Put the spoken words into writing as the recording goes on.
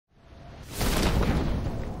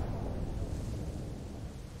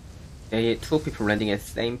They two people landing at the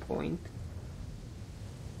same point.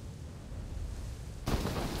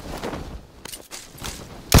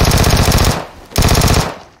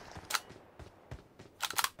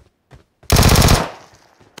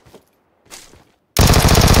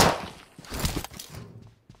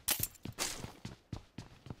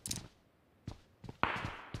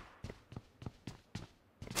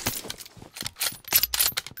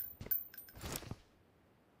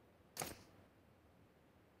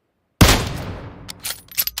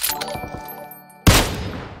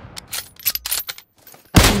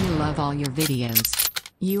 Love all your videos.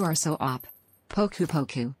 You are so op. Poku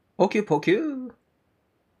poku. Poku poku.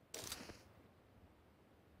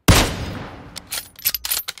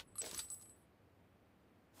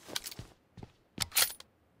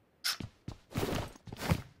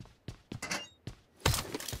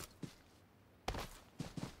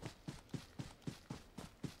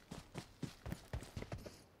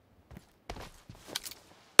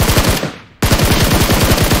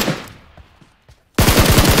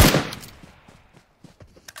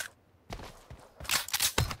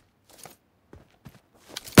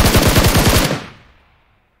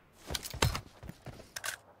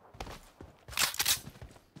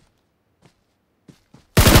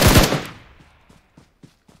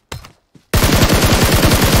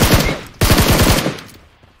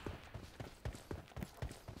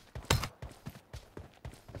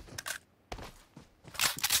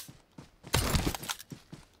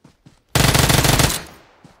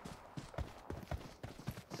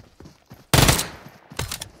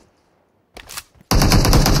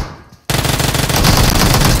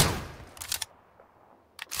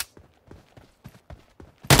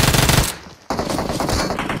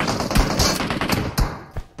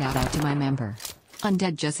 Shout out to my member.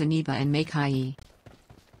 Undead Jasaniba and Mekai.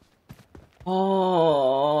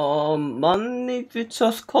 Money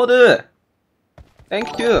future squad.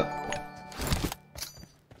 Thank you.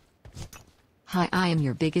 Hi, I am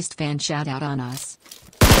your biggest fan. Shout out on us.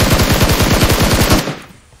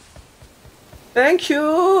 Thank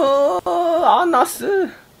you, Anas.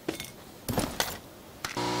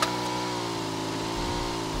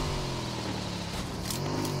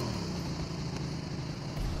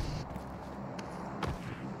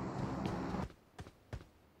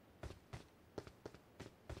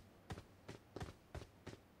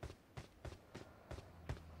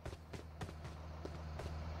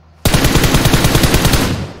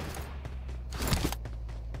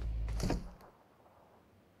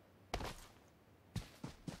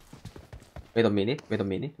 Wait a minute, wait a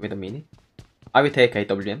minute, wait a minute. I will take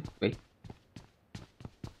AWM, wait.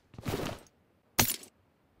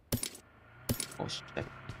 Oh shit.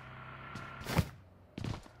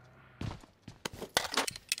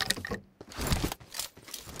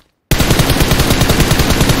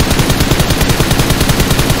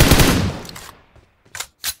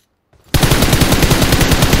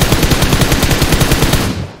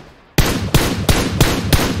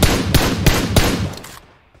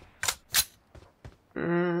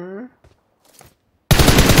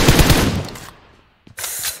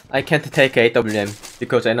 I can't take AWM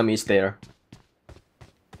because enemy is there.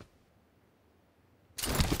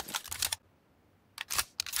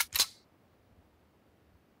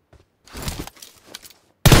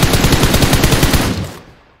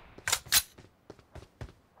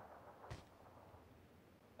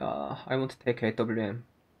 I want to take AWM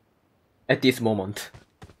at this moment.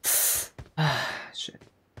 Shit.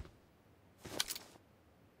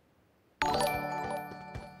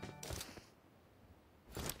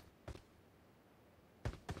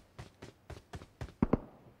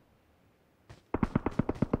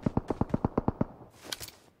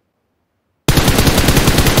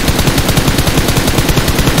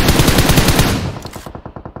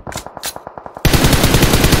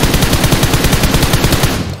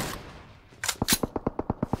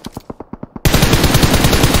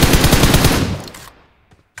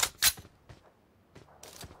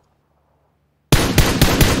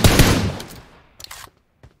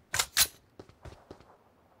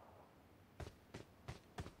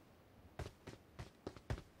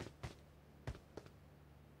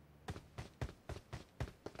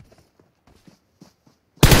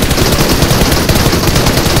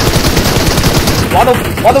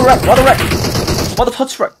 What a wreck! What a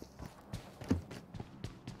touch wreck!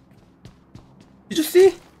 Did you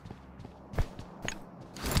see?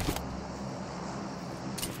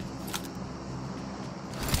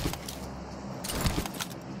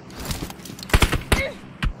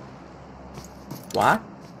 What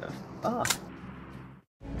the fuck?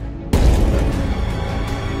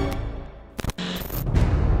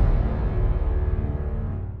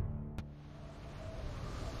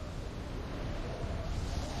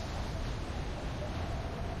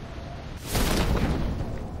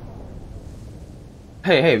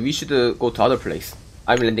 Hey, we should go to other place.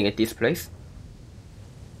 I'm landing at this place.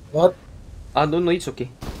 What? No, it's okay.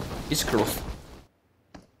 It's close.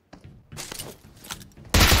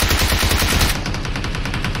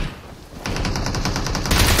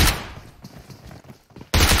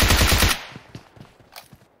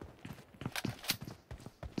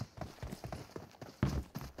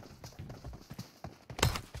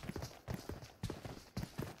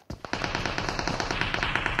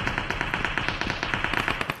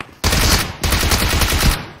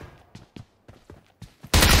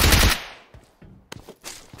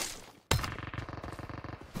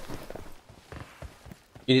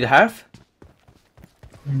 You need help?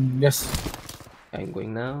 Yes. I'm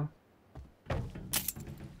going now.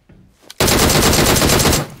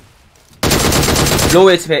 Low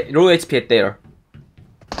HP there.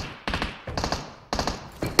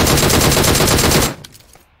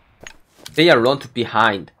 They are run to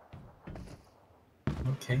behind.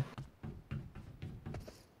 Okay.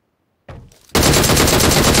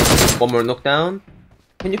 One more knockdown.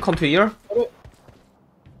 Can you come to here?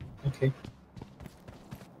 Okay.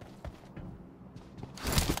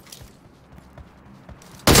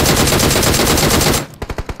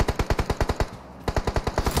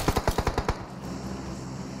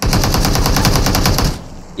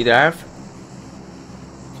 Need help?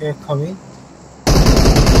 Okay, come in.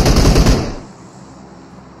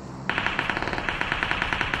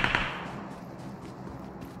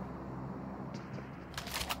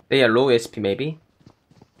 They are low HP maybe.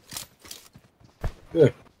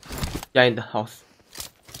 Good. Yeah, in the house.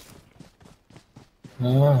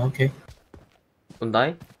 Ah, okay. Don't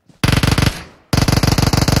die.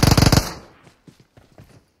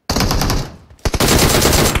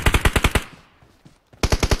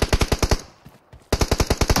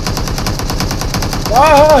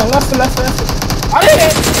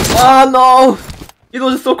 Left. Ah no! It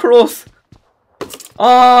was so close.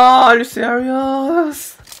 Ah, are you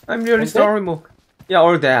serious? I'm really Okay. sorry, Mook. Yeah,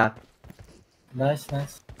 all that. Nice.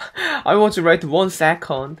 I want to write 1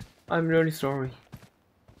 second. I'm really sorry.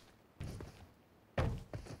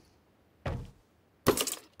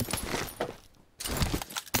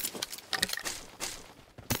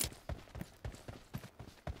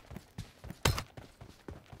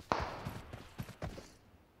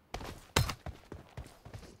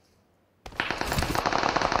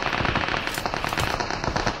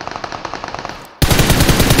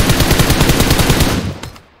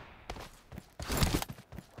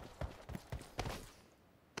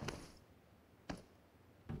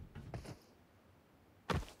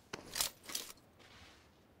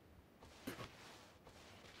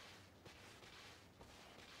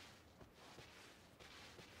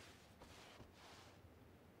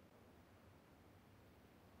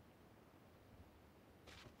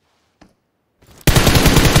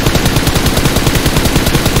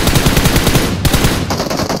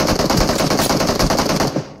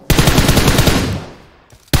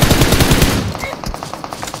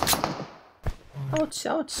 Ouch.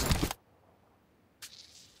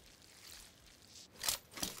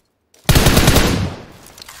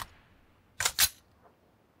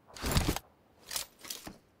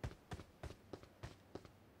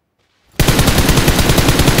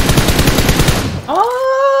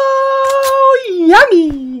 Oh,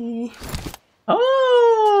 yummy!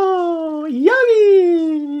 Oh,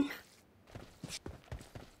 yummy!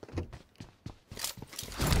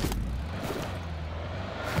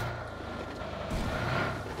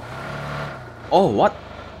 Oh, what?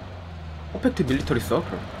 Perfect military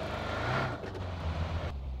circle.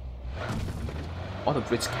 What a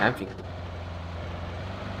bridge camping.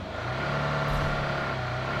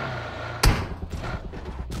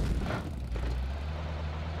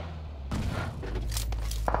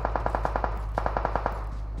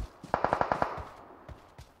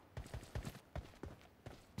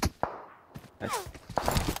 Nice.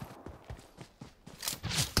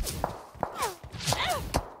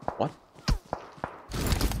 What?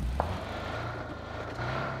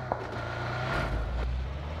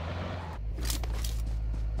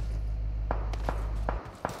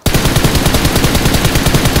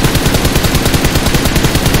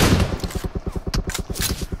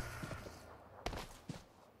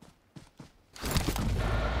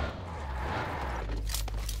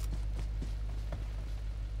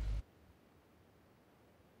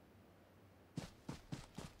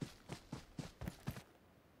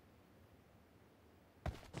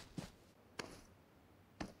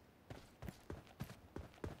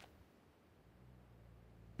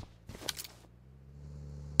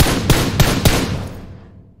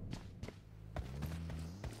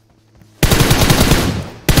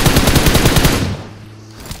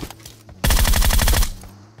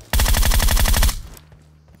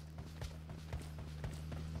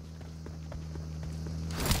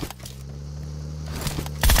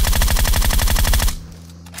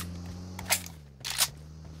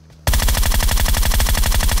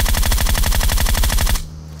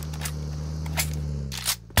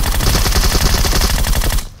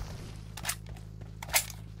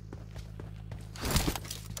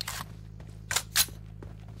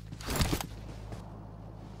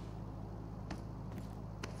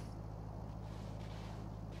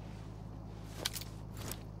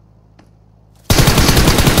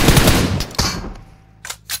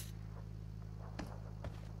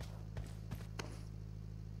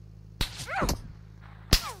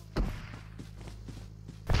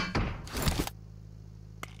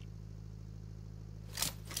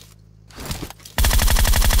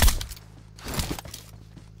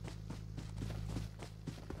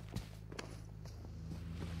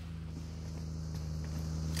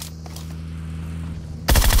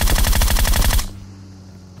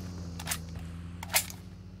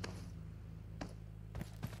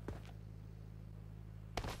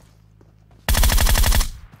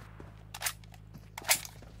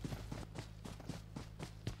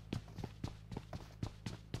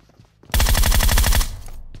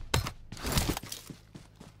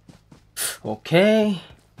 Okay.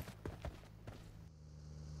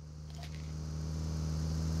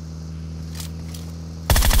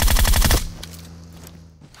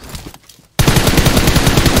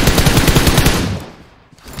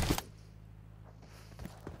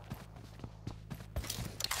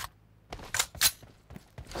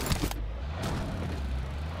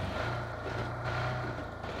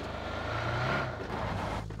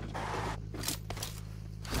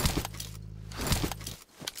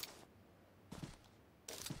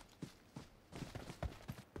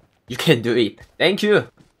 You can do it. Thank you.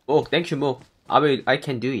 Oh, thank you, Mo. I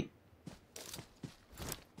can do it.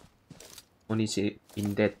 One is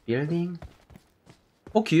in that building.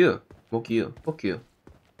 Fuck you. Fuck you. Fuck you.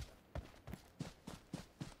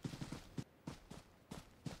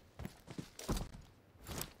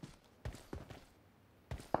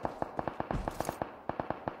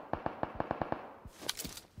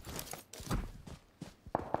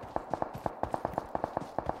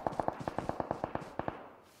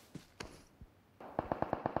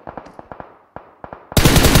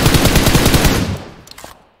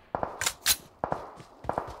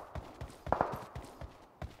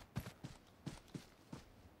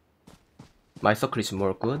 My circle is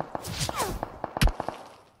more good.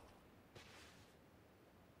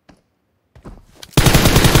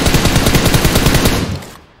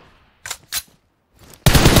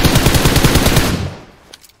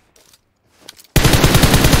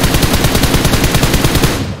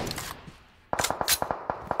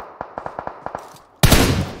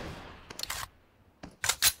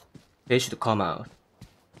 They should come out.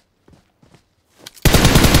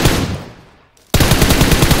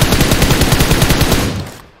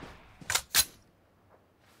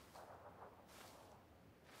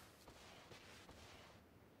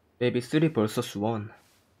 Maybe 3 versus 1.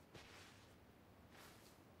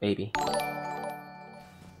 Maybe.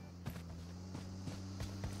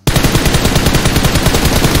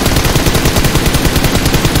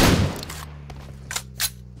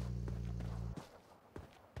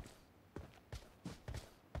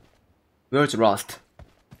 Where's Rust?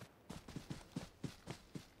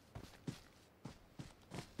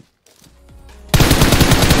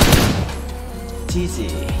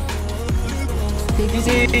 GG.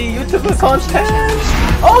 GG YouTube content.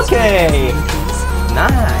 Okay.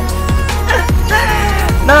 Nice.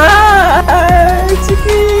 Nice.